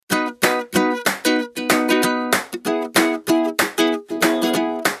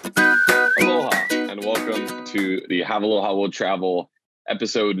the Have a Little How We'll Travel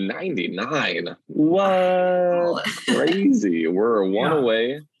episode 99. What? Crazy. We're one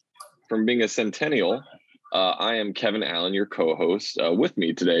away from being a centennial. I am Kevin Allen, your co-host. With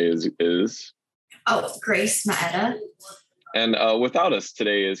me today is Grace Maeda. And without us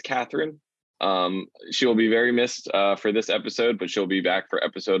today is Catherine. She will be very missed for this episode, but she'll be back for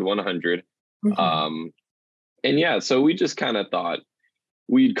episode 100. So we just kind of thought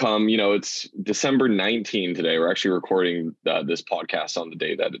we'd come, it's December 19 today. We're actually recording this podcast on the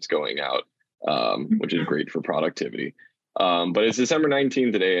day that it's going out, which is great for productivity. But it's December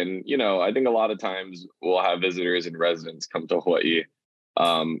 19 today. And, I think a lot of times we'll have visitors and residents come to Hawaii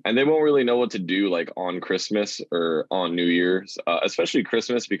and they won't really know what to do like on Christmas or on New Year's, especially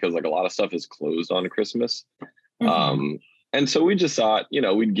Christmas, because like a lot of stuff is closed on Christmas. And so we just thought,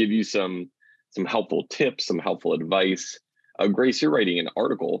 we'd give you some helpful tips, some helpful advice. Grace, you're writing an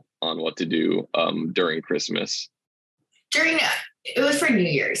article on what to do during Christmas. It was for New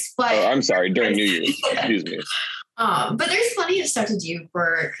Year's, but I'm sorry, during New Year's. Excuse me. But there's plenty of stuff to do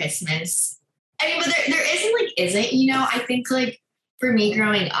for Christmas. I mean, but there isn't. I think like for me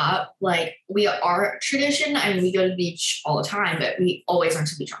growing up, like our tradition. I mean, we go to the beach all the time, but we always went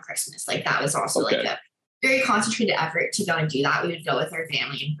to the beach on Christmas. Like that was also like a very concentrated effort to go and do that. We would go with our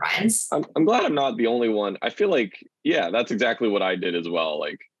family and friends. I'm glad I'm not the only one. I feel like, that's exactly what I did as well.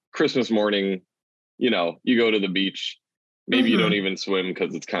 Like Christmas morning, you go to the beach. Maybe you don't even swim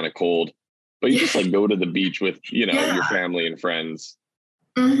because it's kind of cold, but you just like go to the beach with, your family and friends.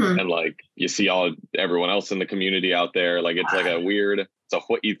 And like you see everyone else in the community out there. Like it's like it's a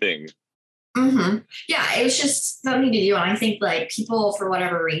Hawaii thing. Yeah, it was just something to do. And I think like people, for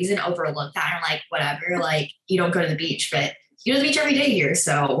whatever reason, overlook that and like, whatever, like you don't go to the beach, but you go to the beach every day here.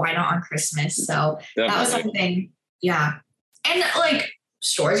 So why not on Christmas? So That was something. Yeah. And like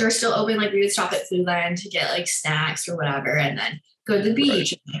stores are still open. Like we would stop at Foodland to get like snacks or whatever, and then go to the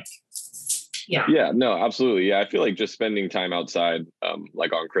beach. Right. Yeah, no, absolutely. Yeah. I feel like just spending time outside,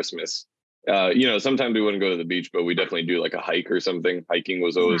 like on Christmas, sometimes we wouldn't go to the beach, but we definitely do like a hike or something. Hiking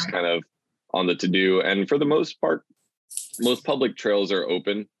was always kind of on the to-do. And for the most part, most public trails are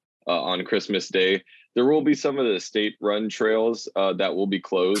open on Christmas Day. There will be some of the state-run trails that will be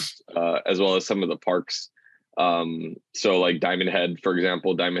closed, as well as some of the parks. So like Diamond Head, for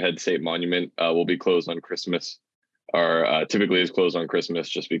example, Diamond Head State Monument will be closed on Christmas, or typically is closed on Christmas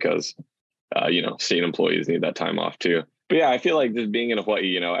just because, state employees need that time off too. But yeah, I feel like just being in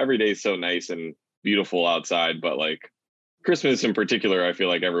Hawaii, every day is so nice and beautiful outside, but like Christmas in particular, I feel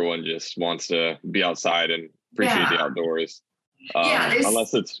like everyone just wants to be outside and appreciate the outdoors.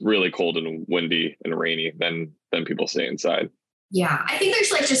 Unless it's really cold and windy and rainy, then people stay inside. Yeah, I think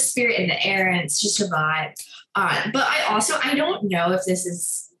there's like just spirit in the air and it's just a vibe. But I don't know if this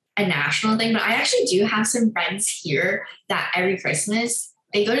is a national thing, but I actually do have some friends here that every Christmas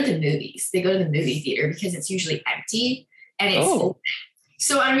they go to the movies. They go to the movie theater because it's usually empty and it's open.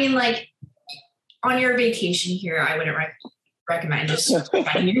 So I mean, like on your vacation here, I wouldn't recommend just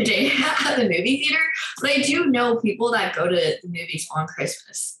spending your day at the movie theater. But I do know people that go to the movies on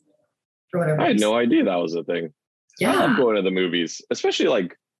Christmas for whatever. I had no idea that was a thing. Yeah, I love going to the movies, especially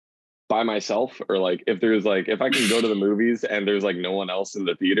like by myself, or like if I can go to the movies and there's like no one else in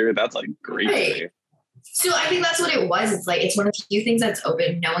the theater, that's like great to me. So I think that's what it was. It's like it's one of the few things that's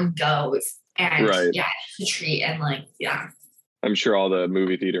open. No one goes, and it's a treat. And like, I'm sure all the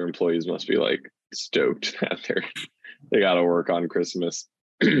movie theater employees must be like stoked that they got to work on Christmas.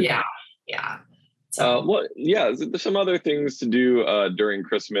 Yeah. So. There's some other things to do during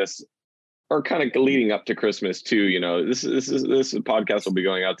Christmas, or kind of leading up to Christmas too. This podcast will be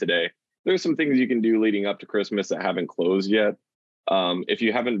going out today. There's some things you can do leading up to Christmas that haven't closed yet. If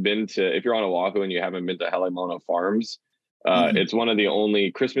you're on Oahu and you haven't been to Halemauna Farms, it's one of the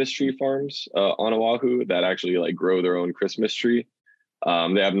only Christmas tree farms on Oahu that actually like grow their own Christmas tree.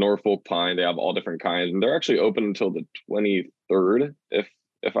 They have Norfolk pine, they have all different kinds, and they're actually open until the 23rd,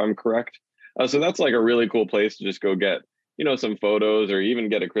 if I'm correct. So that's like a really cool place to just go get, some photos, or even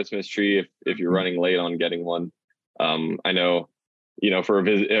get a Christmas tree if you're running late on getting one. I know, for a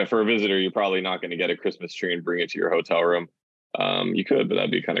visitor, you're probably not going to get a Christmas tree and bring it to your hotel room. You could, but that'd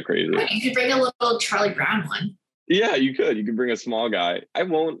be kind of crazy. You could bring a little Charlie Brown one. Yeah, you could. You could bring a small guy. I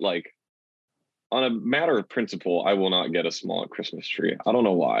won't, like, on a matter of principle, I will not get a small Christmas tree. I don't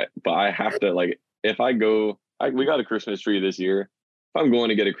know why, but I have to, like, if I go, we got a Christmas tree this year. If I'm going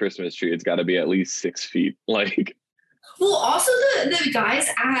to get a Christmas tree, it's got to be at least 6 feet. Like, well, also the guys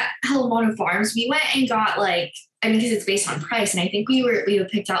at Halemauna Farms, we went and got because it's based on price, and I think we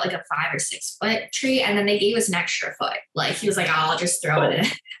picked out like a 5 or 6 foot tree, and then they gave us an extra foot. Like he was like, I'll just throw it in.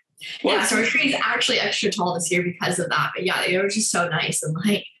 Yeah, so our tree is actually extra tall this year because of that. But yeah, they were just so nice and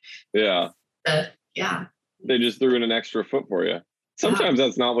like yeah. They just threw in an extra foot for you. Sometimes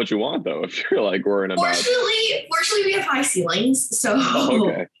that's not what you want though, if you're like worrying about. Fortunately we have high ceilings, so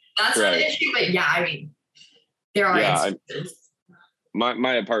that's not an issue. But yeah, I mean there are instances.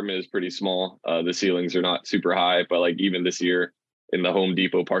 My apartment is pretty small. The ceilings are not super high, but like even this year in the Home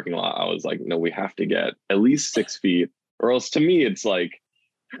Depot parking lot, I was like, no, we have to get at least 6 feet, or else to me it's like,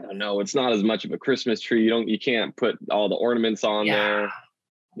 I don't know, it's not as much of a Christmas tree. You can't put all the ornaments on there.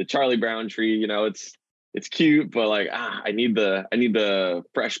 The Charlie Brown tree, you know, it's cute, but like I need the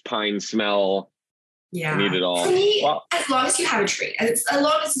fresh pine smell. Yeah, I need it all. For me, as long as you have a tree, as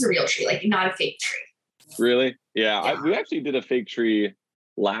long as it's a real tree, like not a fake tree. Really? Yeah. We actually did a fake tree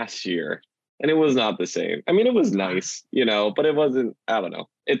last year, and it was not the same. I mean, it was nice, you know, but it wasn't. I don't know.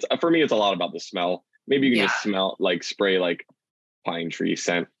 It's for me, it's a lot about the smell. Maybe you can just smell like spray like pine tree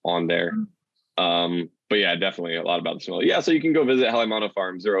scent on there. But yeah, definitely a lot about the smell. Yeah, so you can go visit Halemano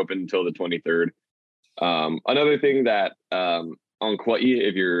Farms. They're open until the 23rd. Another thing that on Kauai,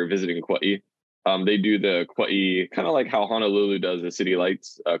 if you're visiting Kauai, they do the Kauai, kind of like how Honolulu does the city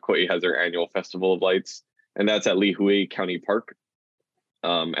lights. Kauai has their annual festival of lights, and that's at Lihue County Park.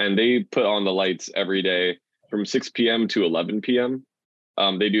 And they put on the lights every day from 6 p.m. to 11 p.m.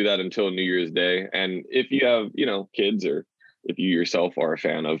 They do that until New Year's Day. And if you have, you know, kids, or if you yourself are a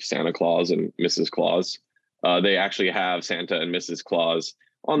fan of Santa Claus and Mrs. Claus, they actually have Santa and Mrs. Claus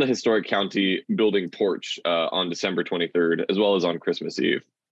on the historic county building porch on December 23rd, as well as on Christmas Eve.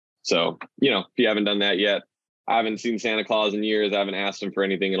 So, you know, if you haven't done that yet, I haven't seen Santa Claus in years. I haven't asked him for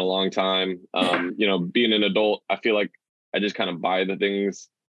anything in a long time. You know, being an adult, I feel like I just kind of buy the things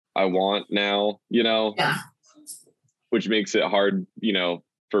I want now, you know, which makes it hard, you know,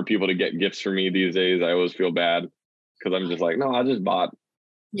 for people to get gifts for me these days. I always feel bad because I'm just like, no, I just bought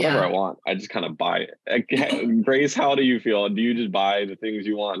whatever I want. I just kind of buy it. Grace, how do you feel? Do you just buy the things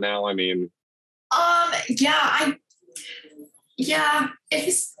you want now? I mean, I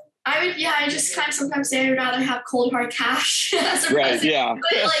just kind of sometimes say I'd rather have cold hard cash as a present. Yeah.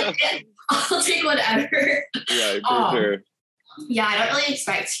 But like, I'll take whatever. Right, for sure. Yeah, I don't really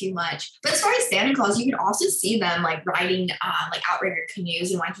expect too much. But as far as Santa Claus, you can also see them like riding like outrigger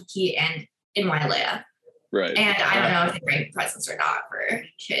canoes in Waikiki and in Wailea. Right. And I don't know if they bring presents or not for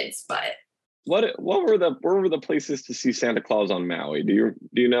kids, but what were the places to see Santa Claus on Maui? Do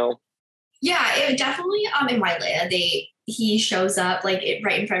you know? Yeah, it definitely in Wailea. He shows up like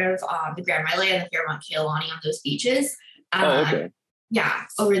right in front of the Grand Wailea and the Fairmont Kealani on those beaches. Okay. Yeah,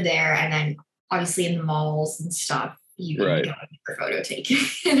 over there, and then obviously in the malls and stuff. You can go for photo taking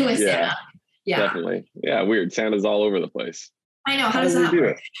with Santa. Yeah, definitely. Yeah, weird. Santa's all over the place. I know. How does that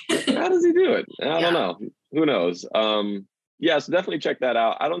work? How does he do it? I don't know. Who knows? Yeah, so definitely check that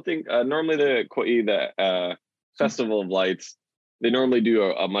out. I don't think normally the Kauai, the Festival of Lights, they normally do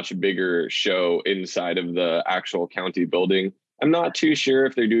a much bigger show inside of the actual county building. I'm not too sure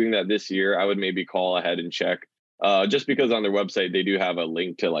if they're doing that this year. I would maybe call ahead and check. Just because on their website they do have a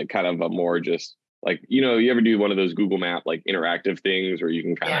link to like kind of a more just like, you know, you ever do one of those Google Map like interactive things where you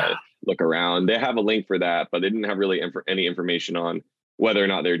can kind of look around. They have a link for that, but they didn't have really any information on whether or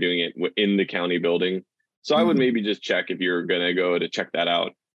not they're doing it in the county building. So I would maybe just check if you're going to go to check that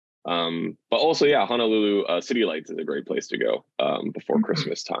out. But also, Honolulu City Lights is a great place to go before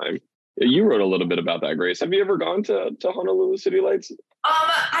Christmas time. You wrote a little bit about that, Grace. Have you ever gone to Honolulu City Lights?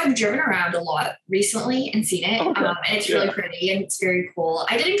 I've driven around a lot recently and seen it. And it's really pretty and it's very cool.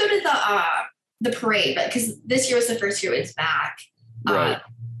 I didn't go to the parade, but because this year was the first year it's back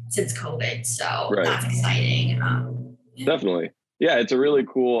since COVID. So that's exciting. Definitely. Yeah, it's a really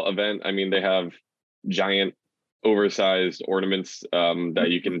cool event. I mean, they have giant oversized ornaments that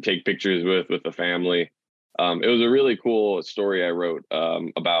you can take pictures with the family. It was a really cool story I wrote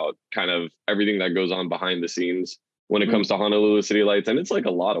about kind of everything that goes on behind the scenes when it comes to Honolulu City Lights. And it's like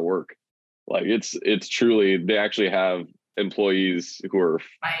a lot of work. Like it's truly, they actually have employees who are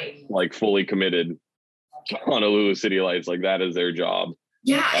like fully committed to Honolulu City Lights. Like that is their job.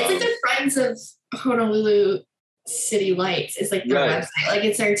 Yeah, it's like the Friends of Honolulu City Lights is like their website. Like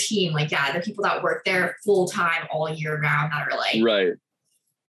it's their team. Like, the people that work there full time all year round that are like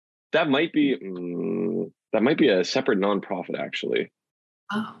that might be a separate nonprofit actually.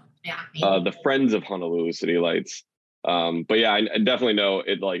 Oh yeah. The Friends of Honolulu City Lights. But yeah, I definitely know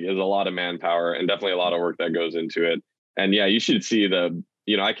it like is a lot of manpower and definitely a lot of work that goes into it. And yeah, you should see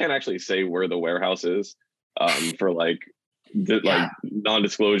I can't actually say where the warehouse is for like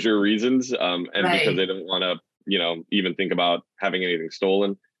non-disclosure reasons and because they don't want to even think about having anything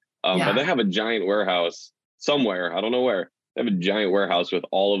stolen. But they have a giant warehouse somewhere, I don't know where, they have a giant warehouse with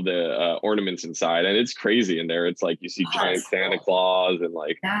all of the ornaments inside, and it's crazy in there. It's like you see giant Santa Claus and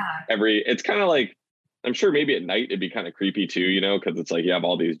like it's kind of like, I'm sure maybe at night it'd be kind of creepy too, you know, because it's like you have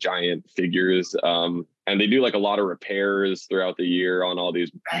all these giant figures, and they do like a lot of repairs throughout the year on all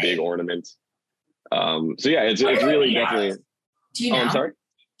these big ornaments. So yeah, it's really definitely. Do you know? I'm sorry.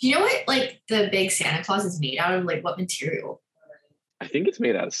 Do you know what like the big Santa Claus is made out of? Like what material? I think it's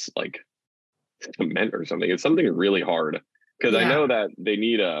made out of like cement or something. It's something really hard, because I know that they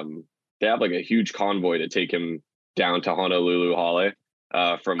need they have like a huge convoy to take him down to Honolulu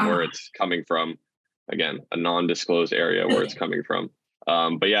Hale from where it's coming from. Again, a non-disclosed area where it's coming from.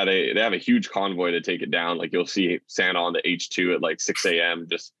 But yeah, they have a huge convoy to take it down. Like you'll see Santa on the H2 at like 6 a.m.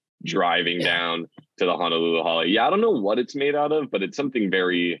 just driving down to the Honolulu Hale. Yeah, I don't know what it's made out of, but it's something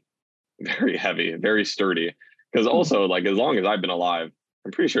very, very heavy, very sturdy. Because also, like, as long as I've been alive,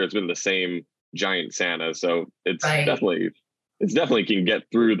 I'm pretty sure it's been the same giant Santa. So it's definitely can get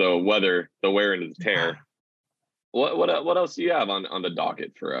through the weather, the wear and the tear. What else do you have on the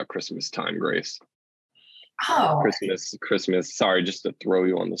docket for Christmas time, Grace? Oh, Christmas. Sorry, just to throw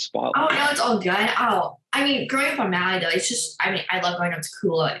you on the spot. Oh no, it's all good. Oh, I mean, growing up on Maui though, it's just, I mean, I love going up to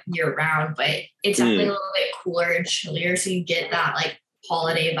Kula year round, but it's definitely a little bit cooler and chillier, so you get that like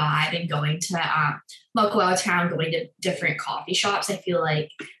holiday vibe. And going to Mokuau Town, going to different coffee shops, I feel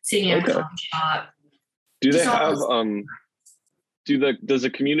like sitting in a coffee shop. Do they have does the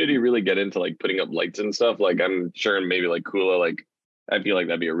community really get into like putting up lights and stuff? Like I'm sure maybe like Kula, like I feel like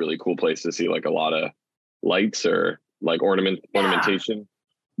that'd be a really cool place to see like a lot of lights or like ornamentation.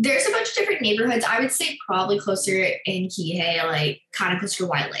 There's a bunch of different neighborhoods. I would say probably closer in Kihei, like kind of closer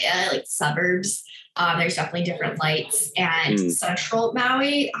to Wailea, like suburbs. There's definitely different lights. And central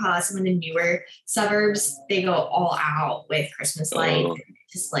Maui, some of the newer suburbs, they go all out with Christmas lights,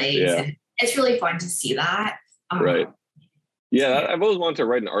 displays, and it's really fun to see that. Right. Yeah, I've always wanted to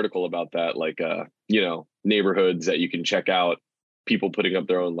write an article about that, like you know, neighborhoods that you can check out, people putting up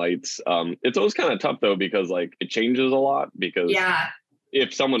their own lights. It's always kind of tough though, because like it changes a lot, because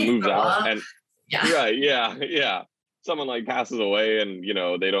if someone moves out and someone like passes away and, you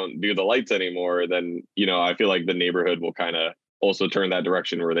know, they don't do the lights anymore, then, you know, I feel like the neighborhood will kind of also turn that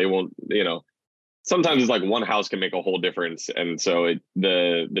direction where they won't, you know, sometimes it's like one house can make a whole difference. And so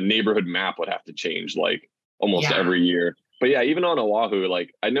the neighborhood map would have to change like almost every year. But yeah, even on Oahu,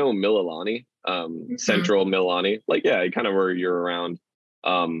 like I know Mililani, Central Mililani, like, kind of where you're around.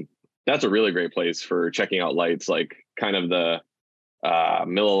 That's a really great place for checking out lights, like kind of the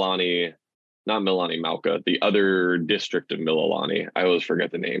Mililani, not Mililani Mauka, the other district of Mililani. I always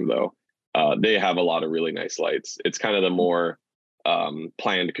forget the name though. They have a lot of really nice lights. It's kind of the more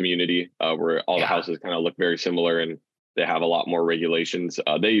planned community where all the houses kind of look very similar, and they have a lot more regulations.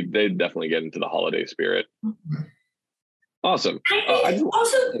 They definitely get into the holiday spirit. Awesome.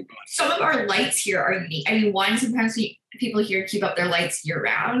 Also, some of our lights here are unique. I mean, one, sometimes people here keep up their lights year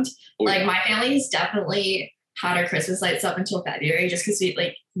round. Like my family has definitely had our Christmas lights up until February, just because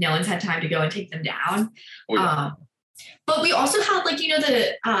no one's had time to go and take them down. But we also have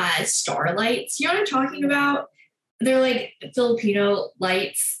the star lights. You know what I'm talking about? They're like Filipino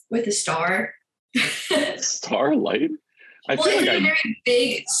lights with a star. Star light? It's a very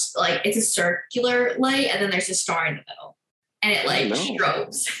big, it's a circular light, and then there's a star in the middle, and it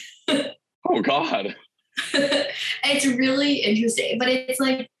strobes. Oh God! It's really interesting, but it's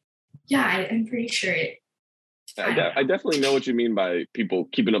I'm pretty sure it. I definitely know what you mean by people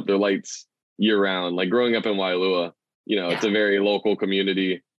keeping up their lights year round. Like growing up in Waialua, it's a very local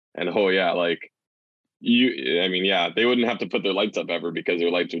community, and they wouldn't have to put their lights up ever, because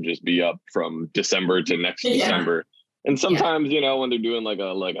their lights would just be up from December to next December. And sometimes, when they're doing like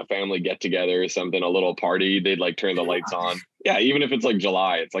a family get together or something, a little party, they'd turn the lights on. Yeah, even if it's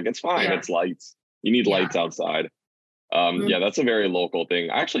July, it's fine. Yeah. It's lights. You need lights outside. That's a very local thing.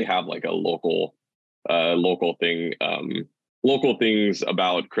 I actually have a local thing, local things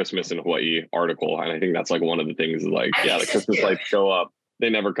about Christmas in Hawaii article, and I think that's one of the things is the Christmas lights go up, they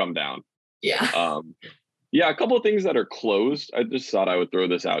never come down. A couple of things that are closed. I just thought I would throw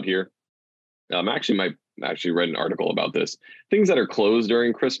this out here. Actually read an article about this. Things that are closed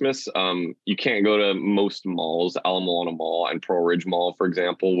during Christmas. You can't go to most malls. Ala Moana Mall and Pearl Ridge Mall, for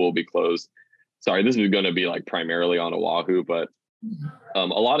example, will be closed. Sorry, this is going to be primarily on Oahu, but a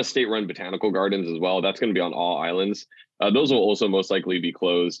lot of state-run botanical gardens as well. That's going to be on all islands. Those will also most likely be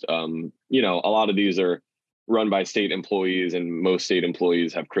closed. A lot of these are run by state employees, and most state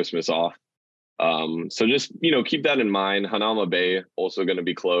employees have Christmas off. So just, keep that in mind. Hanauma Bay also going to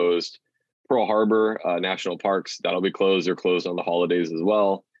be closed. Pearl Harbor National Parks, that'll be closed. They're closed on the holidays as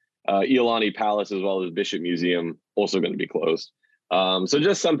well. Iolani Palace, as well as Bishop Museum, also going to be closed. So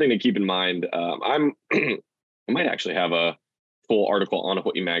just something to keep in mind. I might actually have a full article on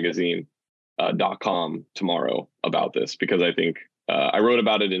Hawaii Magazine.com tomorrow about this, because I think I wrote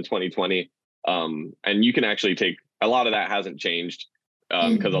about it in 2020. And you can actually take, a lot of that hasn't changed,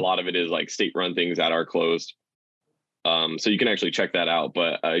 because a lot of it is like state-run things that are closed. So you can actually check that out,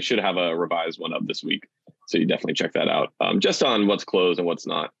 but I should have a revised one up this week. So you definitely check that out, just on what's closed and what's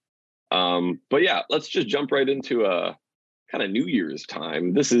not. But yeah, let's just jump right into a kind of New Year's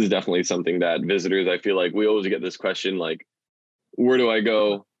time. This is definitely something that visitors, I feel like we always get this question, like, where do I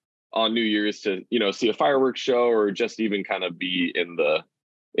go on New Year's to, see a fireworks show, or just even kind of be in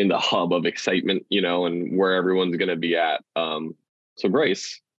the hub of excitement, and where everyone's going to be at. So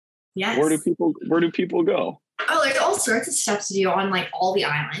Grace, yes, where do people go? Oh, there's all sorts of stuff to do on like all the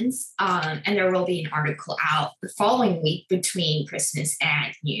islands. And there will be an article out the following week between Christmas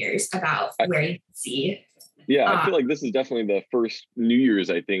and New Year's about where you can see. Yeah, I feel like this is definitely the first New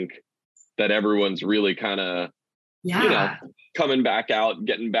Year's, I think, that everyone's really kind of, coming back out,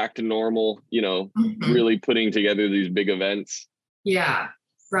 getting back to normal, really putting together these big events. Yeah.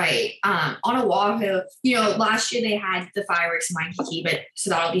 Right. On Oahu, last year they had the fireworks in Waikiki, but so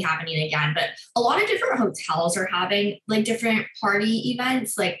that'll be happening again. But a lot of different hotels are having like different party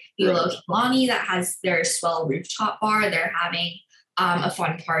events, like Ilokalani that has their swell rooftop bar. They're having a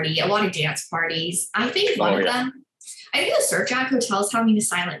fun party, a lot of dance parties. I think I think the Surf Jack Hotel is having a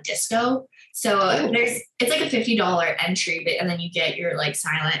silent disco. So it's like a $50 entry, and then you get your like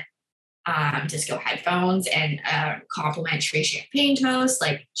silent disco headphones and complimentary champagne toast,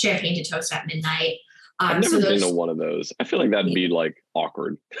 like champagne to toast at midnight. I've never been to one of those. I feel like that'd be like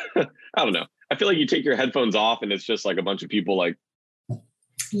awkward. I don't know. I feel like you take your headphones off and it's just like a bunch of people like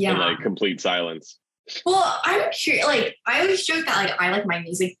in like complete silence. Well, I'm curious. Like, I always joke that like I like my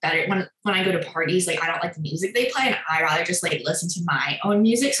music better when I go to parties. Like, I don't like the music they play, and I rather just like listen to my own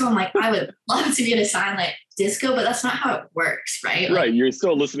music. So I'm like, I would love to be in a silent disco, but that's not how it works, right? Like, right. You're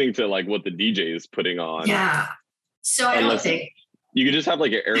still listening to like what the DJ is putting on. Yeah. So I don't think you could just have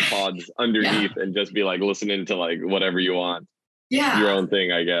like your AirPods underneath and just be like listening to like whatever you want. Yeah. Your own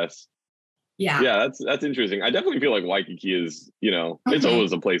thing, I guess. Yeah. Yeah, that's interesting. I definitely feel like Waikiki is, it's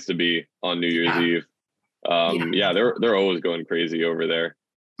always a place to be on New Year's Eve. They're always going crazy over there.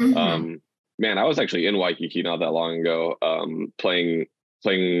 Man, I was actually in Waikiki not that long ago, playing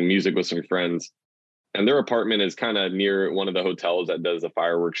music with some friends, and their apartment is kind of near one of the hotels that does a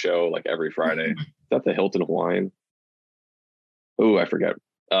fireworks show like every Friday. Is that the Hilton Hawaiian? Oh, I forget.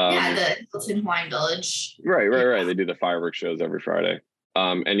 The Hilton Hawaiian Village. Right. They do the fireworks shows every Friday.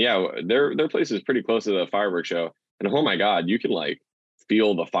 And yeah, their place is pretty close to the fireworks show. And oh my God, you can like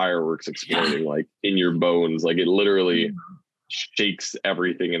feel the fireworks exploding like in your bones. Like it literally shakes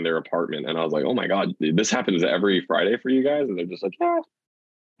everything in their apartment. And I was like, oh my God, this happens every Friday for you guys? And they're just like, yeah,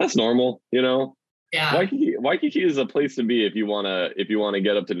 that's normal, Yeah. Waikiki is a place to be if you wanna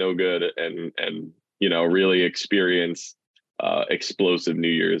get up to no good and really experience explosive New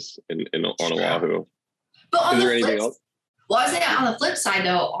Year's on Oahu. But is there anything else? Well, I was saying on the flip side,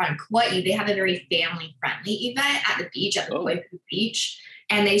 though, on Kauai, they have a very family-friendly event at the beach, at the Kauai Beach,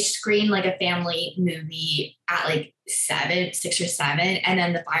 and they screen like a family movie at like 6 or 7, and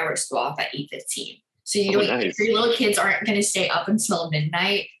then the fireworks go off at 8:15. So if your little kids aren't going to stay up until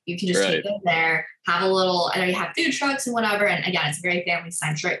midnight, you can just take them there, have a little. I know you have food trucks and whatever, and again, it's a very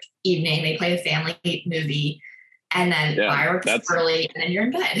family-centric evening. They play a family movie, and then fireworks early, and then you're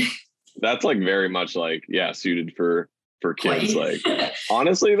in bed. That's like very much like suited for kids. Like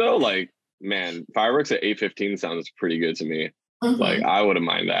honestly though, like man, fireworks at 8:15 sounds pretty good to me. Like I wouldn't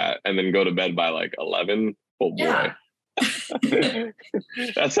mind that, and then go to bed by like 11. Oh boy.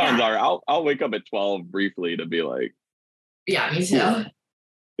 That sounds all right. I'll wake up at 12 briefly to be like, me too.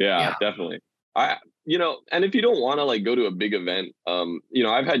 Yeah, definitely. And if you don't want to like go to a big event,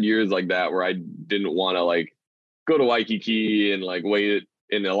 I've had years like that where I didn't want to like go to Waikiki and like wait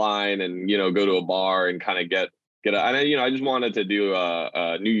in a line and go to a bar and kind of get I just wanted to do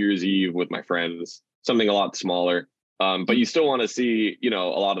a New Year's Eve with my friends, something a lot smaller, but you still want to see a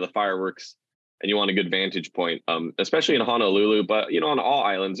lot of the fireworks, and you want a good vantage point, especially in Honolulu, but on all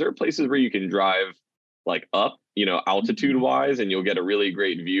islands there are places where you can drive like up altitude wise, and you'll get a really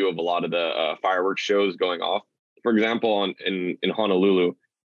great view of a lot of the fireworks shows going off. For example, in Honolulu,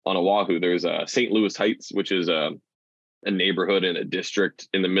 on Oahu, there's St. Louis Heights, which is a neighborhood and a district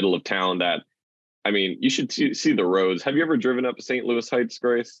in the middle of town that, I mean, you should see the roads. Have you ever driven up St. Louis Heights,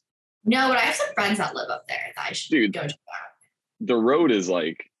 Grace? No, but I have some friends that live up there that I should go to. The road is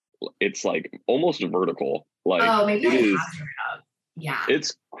like, it's like almost vertical. Like, maybe I have driven up. Yeah.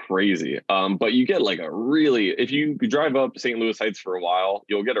 It's crazy. But you get like if you drive up St. Louis Heights for a while,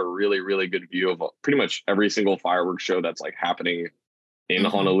 you'll get a really, really good view of pretty much every single fireworks show that's like happening in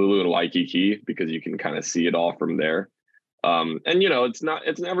Honolulu and Waikiki, because you can kind of see it all from there. And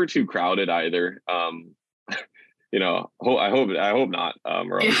it's never too crowded either. I hope not.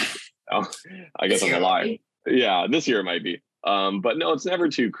 Or I guess I'm alive. Yeah, this year it might be. But no, it's never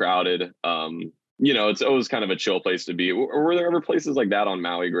too crowded. It's always kind of a chill place to be. Were there ever places like that on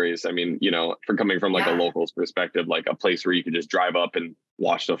Maui, Grace? I mean, for coming from like a local's perspective, like a place where you could just drive up and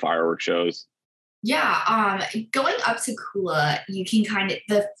watch the fireworks shows. Yeah. Going up to Kula, you can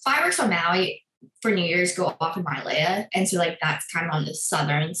the fireworks on Maui for New Year's go off in Wailea. And so like that's kind of on the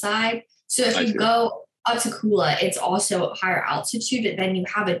southern side. So if you go up to Kula, it's also higher altitude, but then you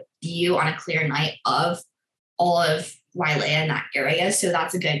have a view on a clear night of all of Wailea in that area. So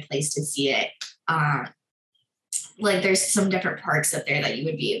that's a good place to see it. Like there's some different parks up there that you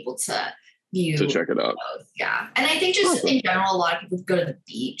would be able to view. To check it out. Yeah. And I think just in general, a lot of people go to the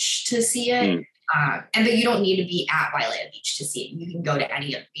beach to see it. But you don't need to be at Wailea Beach to see it. You can go to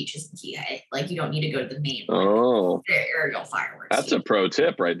any of the beaches in Kihei. Like you don't need to go to the main aerial fireworks. That's a pro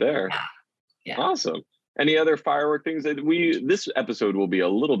tip right there. Yeah. Awesome. Any other firework things that this episode will be a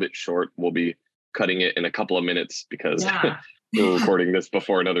little bit short. We'll be cutting it in a couple of minutes because we're recording this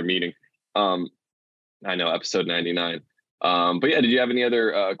before another meeting. I know, episode 99. But yeah, did you have any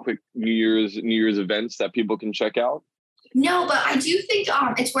other quick New Year's events that people can check out? No, but I do think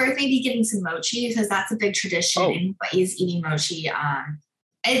it's worth maybe getting some mochi, because that's a big tradition in Hawaii's eating mochi.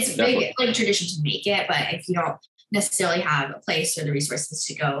 It's a big like tradition to make it, but if you don't necessarily have a place or the resources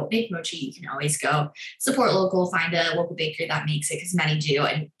to go make mochi, you can always go support local, find a local bakery that makes it, because many do,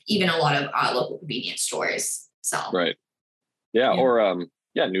 and even a lot of local convenience stores sell. Right. Yeah. Or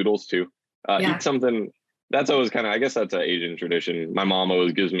noodles too. Eat something. That's always kind of, I guess that's an Asian tradition. My mom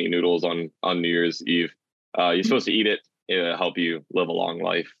always gives me noodles on New Year's Eve. You're supposed to eat it. It'll help you live a long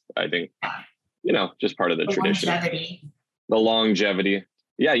life, I think. Just part of the tradition. The longevity.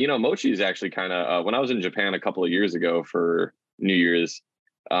 Yeah, mochi is actually kind of, when I was in Japan a couple of years ago for New Year's,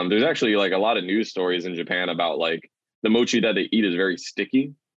 there's actually like a lot of news stories in Japan about like the mochi that they eat is very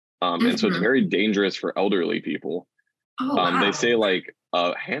sticky. And so it's very dangerous for elderly people. They say like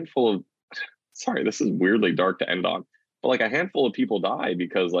a handful of, sorry, this is weirdly dark to end on, but like a handful of people die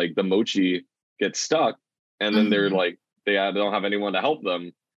because like the mochi gets stuck and then they're like, they don't have anyone to help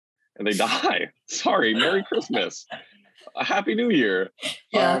them and they die. Sorry, Merry Christmas. A Happy New Year.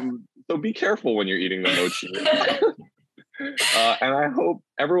 So be careful when you're eating the mochi. And I hope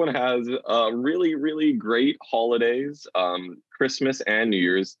everyone has really, really great holidays, Christmas and New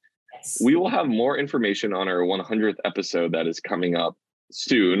Year's. We will have more information on our 100th episode that is coming up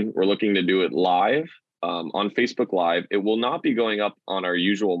soon. We're looking to do it live on Facebook Live. It will not be going up on our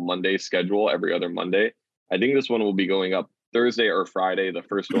usual Monday schedule every other Monday. I think this one will be going up Thursday or Friday, the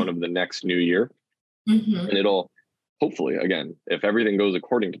first one of the next new year. And it'll hopefully, again, if everything goes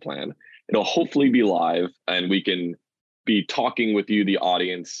according to plan, it'll hopefully be live and we can be talking with you, the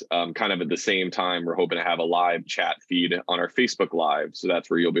audience, kind of at the same time. We're hoping to have a live chat feed on our Facebook Live. So that's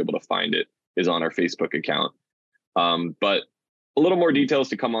where you'll be able to find it, is on our Facebook account. But a little more details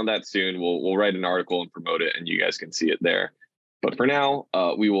to come on that soon. We'll write an article and promote it and you guys can see it there. But for now,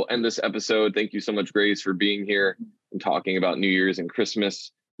 we will end this episode. Thank you so much, Grace, for being here and talking about New Year's and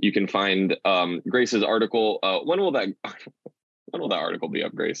Christmas. You can find Grace's article. When will that article be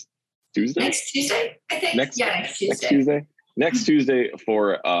up, Grace? Tuesday? Next Tuesday, I think. Next Tuesday. Next Tuesday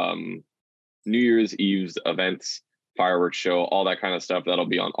for New Year's Eve's events, fireworks show, all that kind of stuff. That'll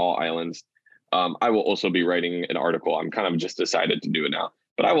be on all islands. I will also be writing an article. I'm kind of just decided to do it now.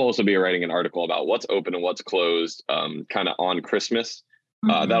 But I will also be writing an article about what's open and what's closed kind of on Christmas.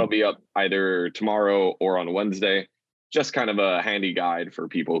 That'll be up either tomorrow or on Wednesday. Just kind of a handy guide for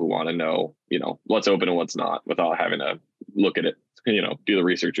people who want to know, what's open and what's not without having to look at it, do the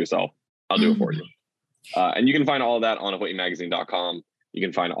research yourself. I'll do it for you. And you can find all of that on hawaiimagazine.com. You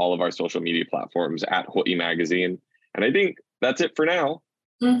can find all of our social media platforms at Hawaii Magazine. And I think that's it for now.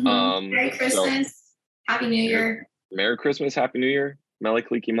 Merry Christmas. Happy New Year. Merry Christmas. Happy New Year. Mele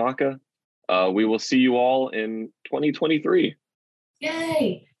Kalikimaka. We will see you all in 2023.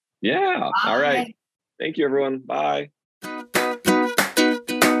 Yay. Yeah. Bye. All right. Thank you, everyone. Bye.